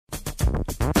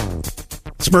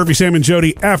It's Murphy, Sam, and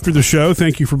Jody after the show.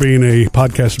 Thank you for being a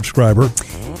podcast subscriber.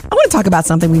 I want to talk about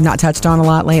something we've not touched on a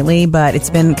lot lately, but it's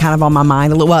been kind of on my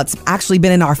mind a little. Well, it's actually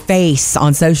been in our face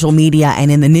on social media and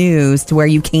in the news to where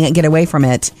you can't get away from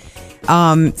it.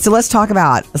 So let's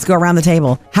go around the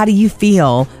table. How do you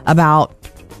feel about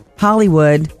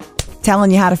Hollywood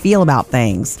telling you how to feel about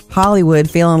things? Hollywood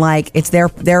feeling like it's their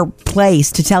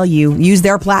place to tell you, use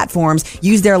their platforms,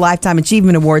 use their Lifetime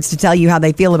Achievement Awards to tell you how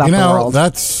they feel about the world.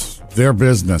 That's their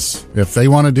business. If they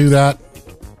want to do that,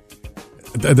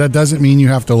 that doesn't mean you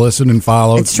have to listen and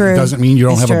follow. It's true. It doesn't mean you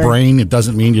don't have a brain. It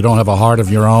doesn't mean you don't have a heart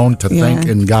of your own to think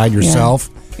and guide yourself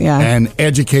and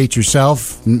educate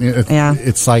yourself.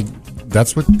 It's like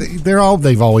that's what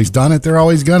they've always done it. They're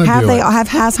always going to do it.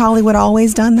 Has Hollywood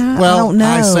always done that? Well, I don't know.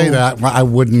 I say that. I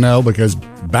wouldn't know because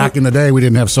back in the day we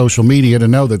didn't have social media to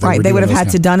know that they would have had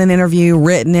to done an interview,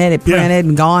 written it printed,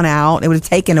 and gone out. It would have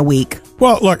taken a week.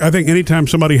 Well, look, I think anytime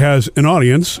somebody has an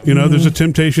audience, there's a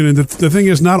temptation. And the thing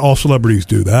is, not all celebrities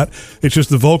do that. It's just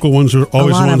the vocal ones are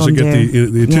always the ones that get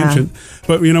the attention. Yeah.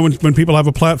 But, when people have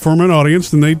a platform and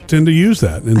audience, then they tend to use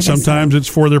that. And sometimes it's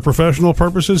for their professional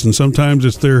purposes, and sometimes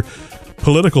it's their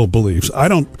political beliefs.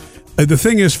 The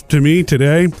thing is, to me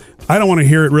today, I don't want to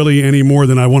hear it really any more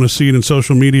than I want to see it in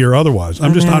social media or otherwise.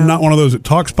 I'm not one of those that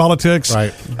talks politics.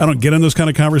 Right. I don't get in those kind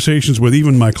of conversations with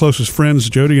even my closest friends.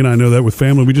 Jody and I know that with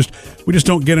family. We just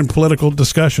don't get in political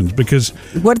discussions because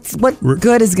what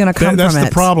good is going to come from it? That's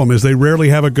the problem, is they rarely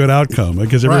have a good outcome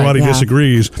because everybody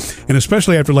disagrees. And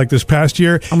especially after like this past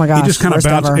year, oh my gosh, it just kind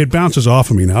of bounces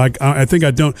off of me now. I think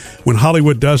I don't, when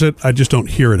Hollywood does it, I just don't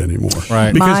hear it anymore.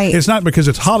 Right. Because it's not because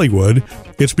it's Hollywood,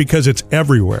 it's because it's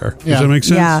everywhere. Yeah. Does that make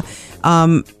sense? Yeah.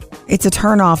 It's a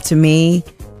turnoff to me,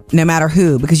 no matter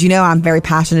who, because I'm very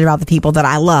passionate about the people that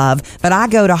I love, but I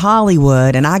go to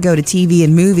Hollywood and I go to TV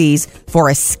and movies for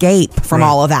escape from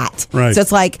all of that. Right. So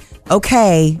it's like,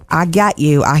 okay, I got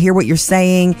you. I hear what you're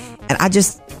saying. And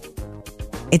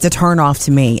it's a turnoff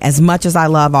to me. As much as I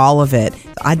love all of it,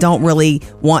 I don't really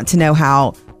want to know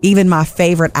how even my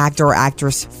favorite actor or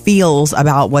actress feels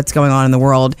about what's going on in the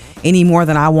world any more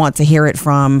than I want to hear it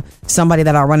from somebody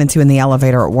that I run into in the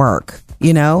elevator at work,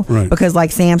 Right. Because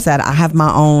like Sam said, I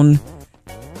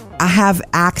have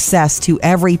access to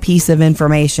every piece of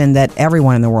information that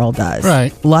everyone in the world does.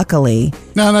 Right. Luckily.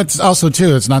 No, that's also,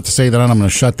 too, it's not to say that I'm going to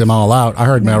shut them all out. I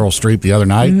heard Meryl Streep the other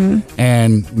night,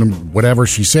 and whatever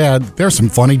she said, there's some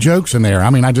funny jokes in there.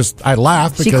 I mean, I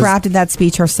laughed because she crafted that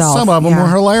speech herself. Some of them were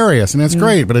hilarious, and it's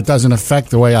great, but it doesn't affect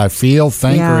the way I feel,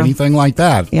 think, or anything like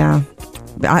that. Yeah.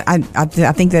 I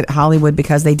think that Hollywood,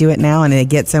 because they do it now and they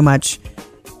get so much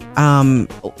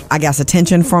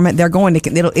attention from it, they're going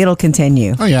to it'll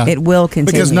continue. Oh yeah, it will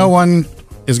continue because no one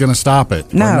is going to stop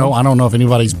it. No, I don't know if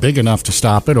anybody's big enough to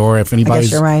stop it, or if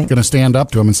anybody's going to stand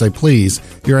up to them and say, "Please,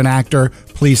 you're an actor.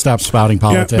 Please stop spouting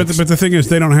politics." Yeah, but the thing is,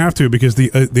 they don't have to, because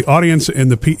the audience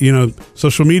and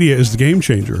social media is the game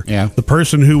changer. Yeah, the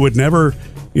person who would never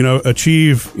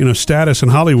achieve status in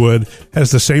Hollywood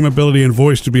has the same ability and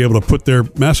voice to be able to put their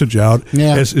message out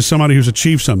as somebody who's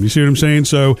achieved something. You see what I'm saying?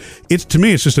 So to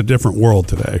me it's just a different world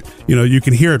today. You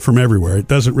can hear it from everywhere. It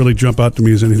doesn't really jump out to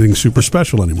me as anything super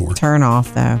special anymore. Turn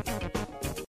off though.